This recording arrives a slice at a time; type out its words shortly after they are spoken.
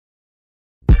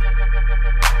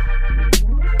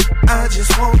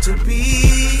just want to be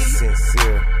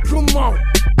sincere. Come on.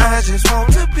 I just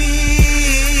want to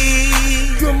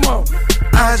be. Come on.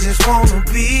 I just want to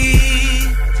be.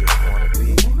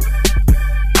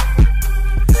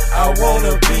 I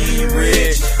wanna be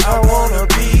rich, I wanna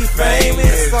be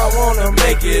famous, I wanna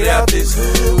make it out this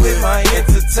hood with my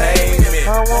entertainment.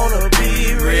 I wanna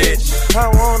be rich, I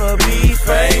wanna be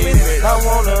famous, I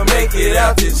wanna make it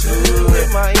out this hood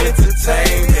with my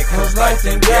entertainment. Cause life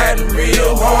done gotten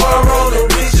real hard on the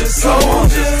richest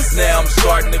soldiers. Now I'm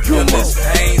starting to feel this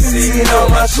pain sitting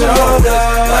on my shoulders.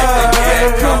 Life done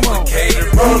got complicated,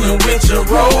 rolling with your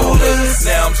rollers.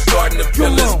 Now I'm starting to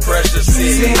feel this pressure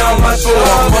sitting on my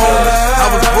shoulders. I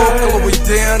was broke all the way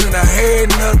down and I had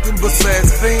nothing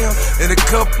besides fam and a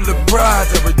couple of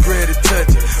brides I regretted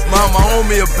touching. Mama on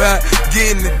me about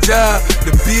getting a job,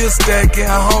 the bill stacking.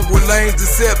 I hung with lanes to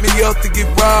set me up to get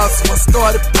robbed, so I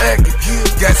started packing.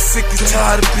 Got sick and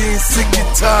tired of being sick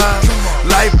and tired.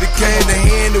 Life became the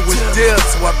hand that was dealt,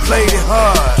 so I played it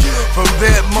hard. From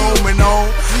that moment on,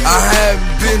 I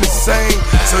haven't been the same.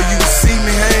 So you see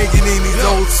me hanging in these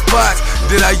old spots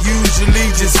that I usually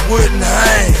just wouldn't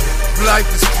hang. Life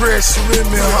is pressuring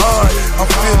me hard, I'm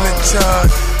feeling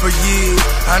charged. For years,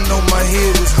 I know my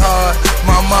head was hard.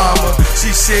 My mama, she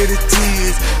shedded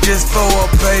tears just for a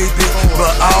baby.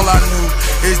 But all I knew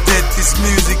is that this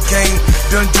music game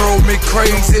done drove me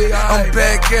crazy. I'm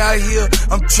back out here,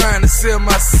 I'm trying to sell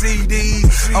my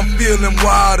CDs. I'm feeling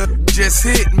wilder, just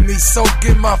hitting me,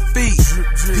 soaking my feet.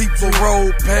 People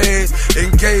rolled past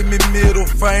and gave me middle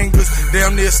fingers.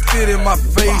 Damn near spit in my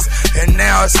face, and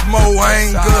now it's more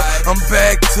anger. I'm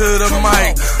back to the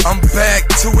mic, I'm back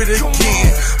to it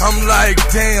again. I'm like,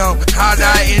 damn, how'd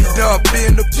I end up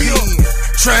in the pen?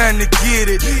 Trying to get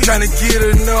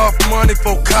enough money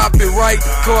for copyright,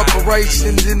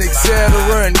 corporations, and etc.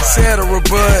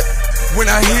 But when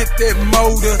I hit that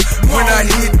motor, when I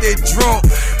hit that drunk,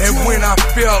 and when I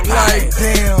felt like,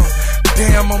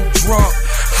 damn, I'm drunk,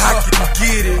 I can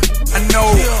get it. I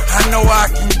know I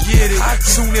can get it.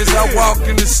 Soon as I walk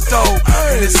in the store,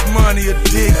 and it's money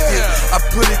addicted, I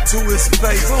put it to his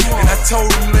face, and I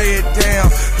told him lay it down.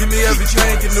 Give me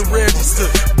everything in the register,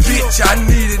 bitch, I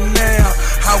need it now.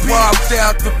 I walked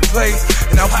out the place,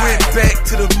 and I went back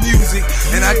to the music,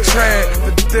 and I tried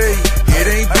for days. It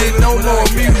ain't been no more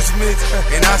amusement,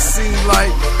 and I seem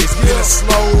like it's been a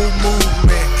slow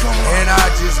movement, and I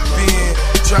just been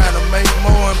trying to make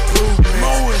more improvements.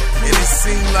 And it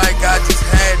seemed like I just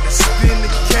had to spend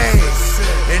the cash,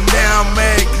 and now I'm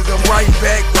mad cause I'm right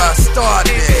back where I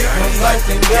started at. Cause life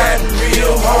done gotten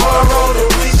real hard on the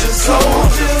richest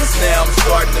soldiers. Now I'm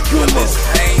starting to feel this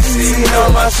pain sitting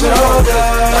on my shoulder.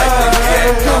 Life done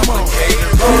got complicated,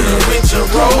 rolling with your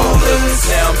rollers.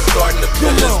 Now I'm starting to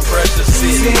feel this pressure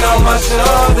sitting on my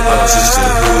shoulder. I'm just a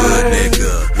hood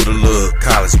nigga with a little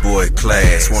college boy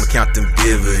class. Wanna count them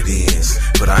dividends,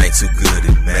 but I ain't too good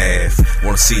at math.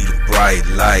 Wanna see the bright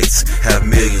lights, have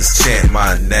millions chant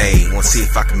my name. Wanna see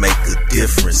if I can make a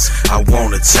difference. I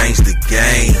wanna change the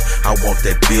game, I want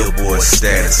that Billboard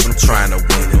status. I'm trying to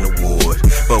win an award,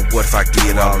 but what if I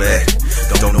get all that?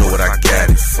 Don't know what I got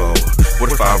it for.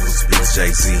 What if I was Big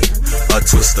Jay-Z, a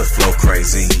twister flow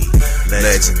crazy,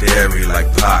 legendary like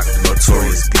Pac,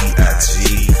 notorious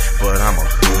B.I.G. But I'm a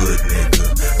hood nigga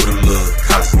with a little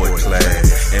college boy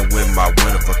class, and when my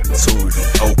winter opportunity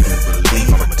open,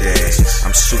 believe I'm a dash.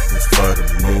 I'm shooting for the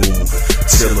moon,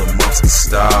 chill amongst the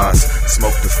stars,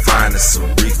 smoke the finest of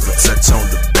reefer, touch on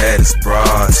the baddest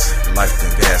bras. Life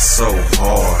done got so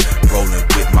hard, rolling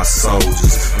with my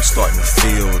soldiers. I'm starting to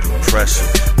feel the pressure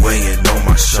weighing on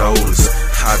my shoulders.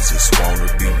 I just wanna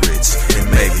be rich and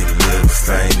maybe a little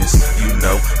famous, you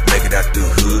know, make it out the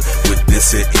hood with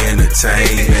this here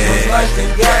entertainment. Life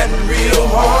done gotten real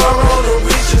hard on the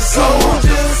richest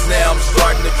soldiers. Now I'm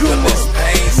starting to feel this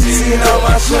pain sitting on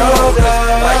my shoulder.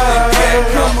 Life done got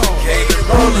complicated,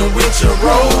 rolling with your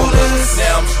rollers.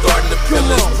 Now I'm starting to feel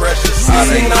this pressure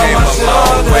sitting on my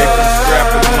shoulder. Way from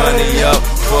scrapping money up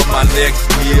for my next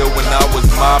meal. When I was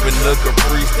mobbing the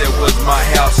Caprice, that was my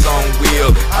house on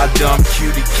wheel. I dumped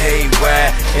Cutie KY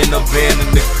in the van in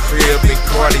the crib, and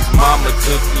Cardi's mama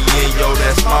took me in. Yo,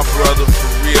 that's my brother for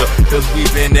real, cause we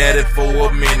been at it for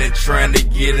a minute, trying to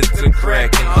get into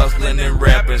cracking, hustling and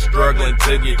rapping, struggling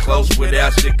to get close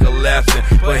without shit collapsing.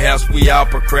 Perhaps we all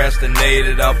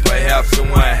procrastinated, or perhaps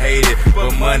someone hated,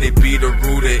 but money be the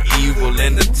root of evil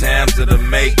in the times of the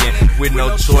making. With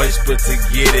no choice but to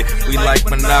get it, we like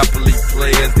Monopoly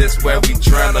players, that's where we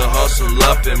trying to hustle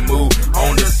up and move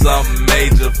on to something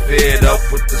major. Fed up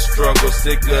with the struggle,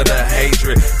 sick of the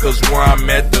hatred, cause where I'm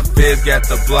at, the feds got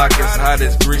the block as hot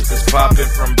as grease that's popping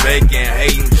from bacon. faking,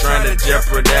 hating, trying to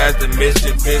jeopardize the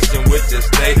mission, fishing with the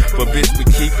state. But bitch, we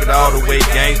keep it all the way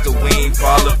gangsta, we ain't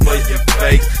falling for your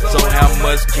face. So how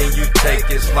much can you take?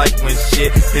 It's like when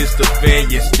shit hits the fan,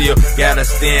 you still gotta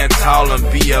stand tall and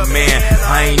be a man.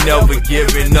 I ain't never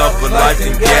giving up, but life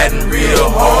done gotten real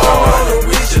hard.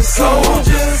 With your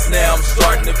soldiers, now I'm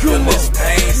starting to feel this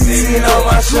pain sitting on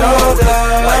my shoulder.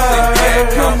 Life done got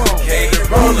complicated,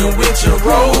 rolling with your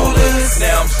rollers.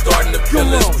 Now I'm starting to feel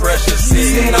this pressure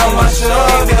sitting on my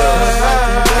shoulder. Life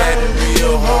done gotten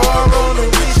real hard,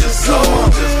 rolling with your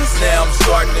soldiers. Now I'm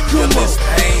starting to feel this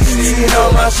pain sitting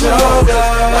on my shoulder.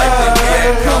 Life done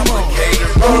got complicated,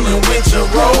 rolling with your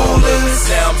rollers.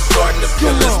 Now I'm starting to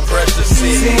feel this pressure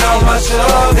sitting on my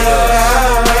shoulder.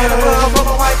 Man, above for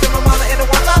my wife and my mother and the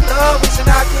ones I love. Wishing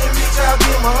I could reach out,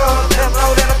 give them a hug. Let them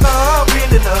know that I'm thug,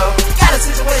 really love. Got a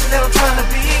situation that I'm trying to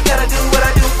be. Gotta do what I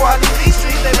do before I leave these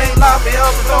streets. They ain't lock me up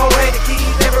and throw away the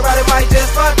keys. Everybody might just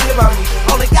forget about me.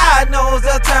 Only God knows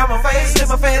the time I face. If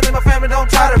my fans and my family don't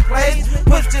try to play.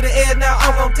 Push to the edge, now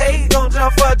I'm gon' take. Gon'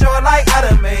 jump for joy like I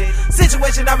done made.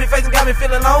 Situation I be facing got me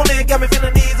feeling lonely. Got me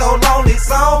feeling these old lonely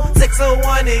songs.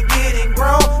 601 and getting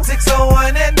grown.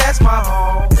 601 and that's my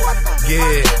home.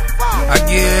 Yeah, I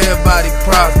give everybody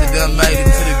props that done made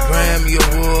it to the Grammy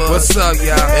Awards. What's up,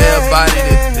 y'all? Everybody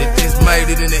that just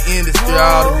made it in the industry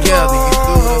all together. You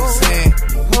feel what I'm saying?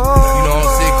 You know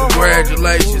what I'm saying?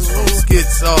 Congratulations from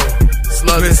Schitzo,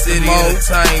 Slugger City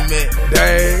Entertainment.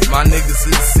 My niggas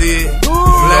sincere.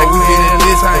 Black we been in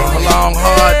this for a long,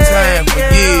 hard time for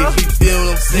years. You feel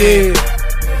what I'm saying?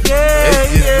 It's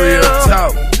just real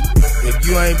talk. If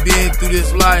you ain't been through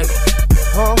this life,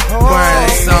 burn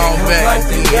this song back. Life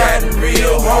done gotten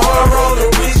real hard,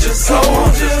 rolling with your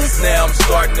soldiers. Now I'm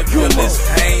starting to feel this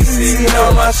pain sitting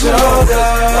on my shoulder.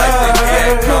 Life done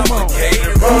got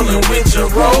complicated, rolling with your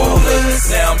rollers.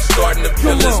 Now I'm starting to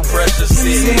feel this pressure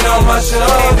sitting on my shoulder.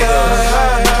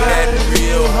 Life done gotten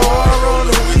real hard,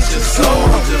 rolling with your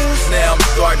soldiers. Now I'm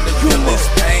starting to feel this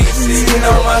pain sitting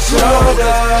on my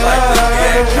shoulder. Life done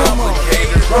got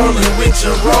complicated, rolling with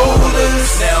your rollers.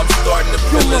 Now I'm starting to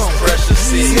feel this pressure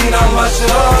sitting on my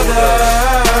shoulder.